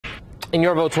In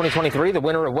your vote 2023, the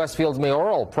winner of Westfield's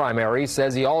mayoral primary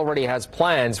says he already has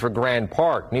plans for Grand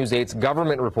Park. News 8's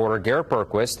government reporter Garrett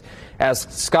Berquist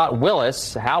asked Scott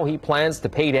Willis how he plans to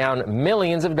pay down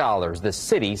millions of dollars the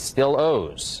city still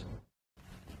owes.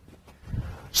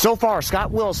 So far, Scott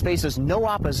Willis faces no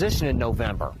opposition in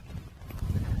November.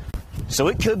 So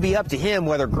it could be up to him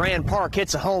whether Grand Park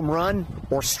hits a home run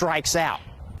or strikes out.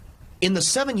 In the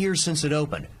 7 years since it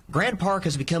opened, Grand Park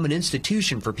has become an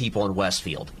institution for people in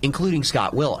Westfield, including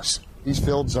Scott Willis. These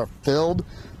fields are filled,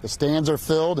 the stands are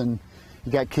filled, and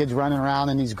you got kids running around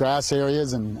in these grass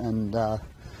areas, and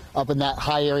up in that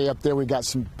high area up there we got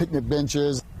some picnic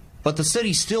benches. But the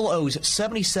city still owes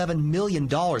 $77 million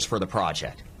for the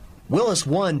project. Willis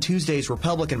won Tuesday's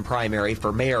Republican primary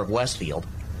for mayor of Westfield.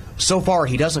 So far,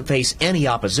 he doesn't face any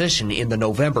opposition in the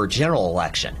November general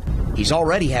election. He's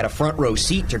already had a front row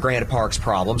seat to Grand Park's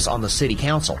problems on the city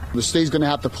council. The state's going to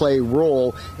have to play a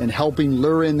role in helping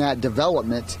lure in that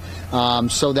development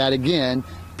so that, again,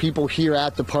 people here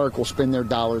at the park will spend their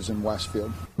dollars in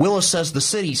Westfield. Willis says the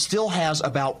city still has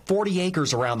about 40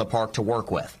 acres around the park to work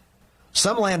with.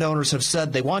 Some landowners have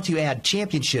said they want to add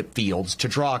championship fields to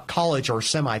draw college or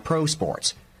semi-pro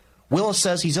sports. Willis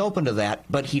says he's open to that,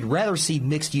 but he'd rather see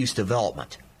mixed-use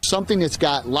development. Something that's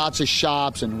got lots of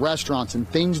shops and restaurants and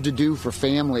things to do for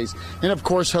families, and of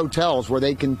course hotels where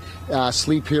they can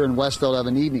sleep here in Westfield of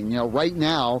an evening. You know, right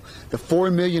now, the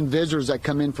 4 million visitors that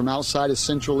come in from outside of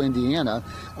central Indiana,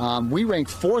 we rank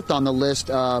 4th on the list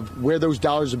of where those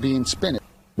dollars are being spent.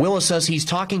 Willis says he's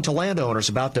talking to landowners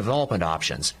about development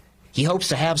options. He hopes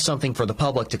to have something for the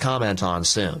public to comment on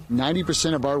soon.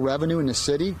 90% of our revenue in the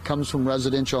city comes from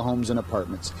residential homes and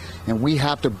apartments, and we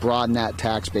have to broaden that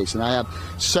tax base. And I have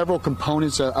several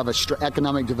components of an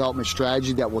economic development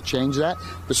strategy that will change that,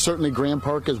 but certainly Grand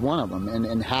Park is one of them.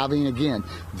 And having, again,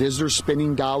 visitors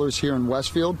spending dollars here in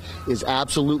Westfield is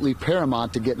absolutely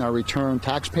paramount to getting our return,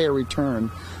 taxpayer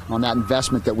return on that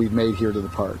investment that we've made here to the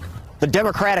park. The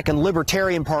Democratic and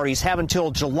Libertarian parties have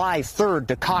until July 3rd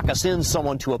to caucus in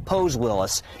someone to oppose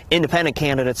Willis. Independent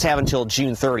candidates have until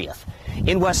June 30th.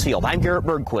 In Westfield, I'm Garrett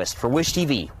Bergquist for Wish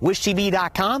TV,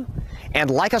 wishtv.com,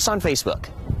 and like us on Facebook.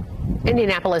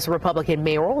 Indianapolis Republican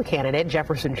mayoral candidate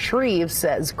Jefferson Shreve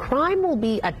says crime will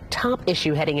be a top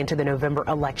issue heading into the November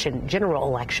general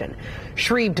election.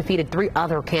 Shreve defeated 3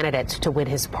 other candidates to win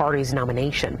his party's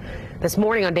nomination. This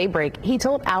morning on Daybreak, he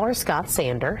told our Scott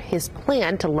Sander his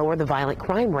plan to lower the violent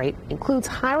crime rate includes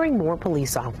hiring more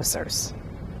police officers.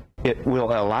 It will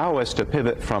allow us to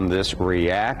pivot from this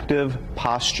reactive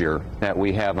posture that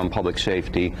we have on public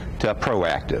safety to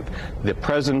proactive. The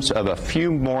presence of a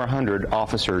few more hundred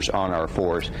officers on our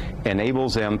force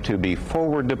enables them to be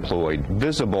forward deployed,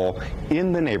 visible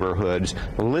in the neighborhoods,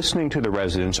 listening to the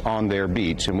residents on their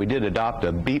beats. And we did adopt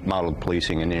a beat model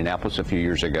policing in Indianapolis a few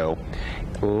years ago,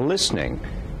 listening,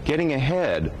 getting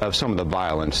ahead of some of the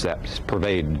violence that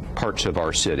pervade parts of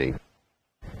our city.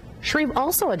 Shreve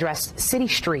also addressed city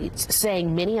streets,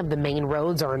 saying many of the main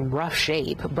roads are in rough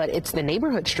shape, but it's the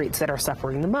neighborhood streets that are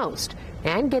suffering the most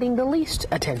and getting the least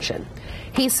attention.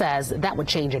 He says that would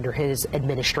change under his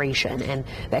administration and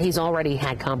that he's already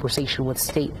had conversation with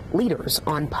state leaders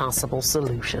on possible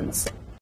solutions.